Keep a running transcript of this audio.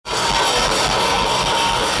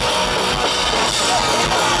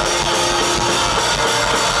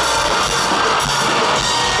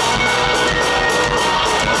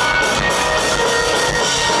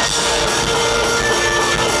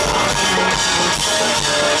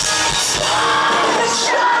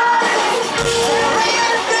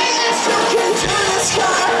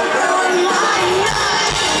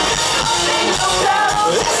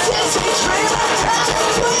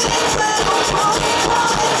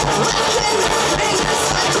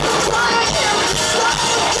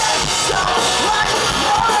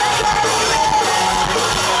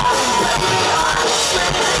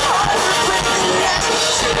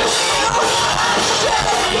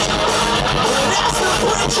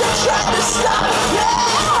trying to stop me.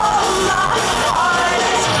 All my heart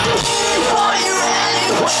for you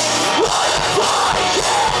anyway. What I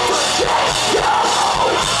can't forget you.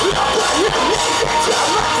 Look what you make it to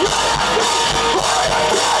my blood. What I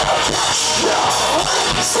gotta catch you.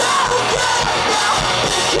 So good now,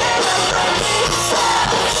 you can't let me stop.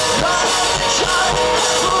 Not even trying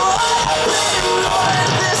to I've been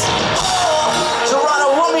ignoring this. Toronto,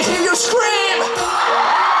 want me to hear you scream.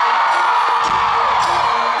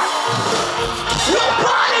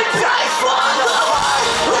 Nobody pays for the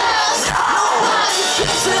rest. Nobody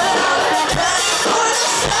gets it out and put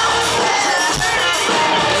us out there.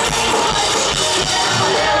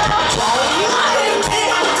 Don't mind me,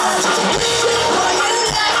 just reaching for your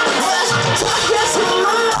necklace. Talking to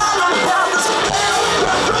my mom about this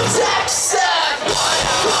pilgrim protection.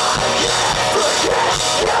 I can't forget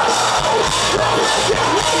you. Don't let you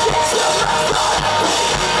make it to my body.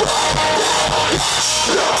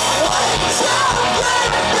 No one's talking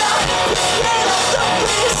about picking up the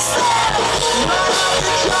pieces. None of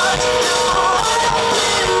the cards I've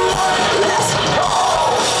been worthless.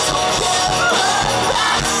 Oh, so give her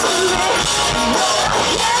back to me. No, I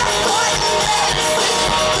can't find anything.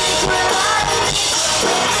 Things when I need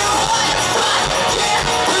to be. What if I can't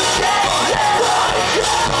forget you? I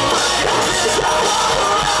can't forget this. I'm all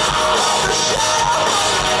around the shadow.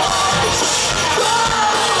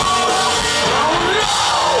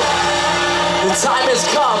 The time has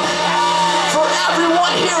come for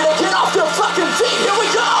everyone here to get off their fucking feet. Here we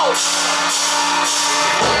go!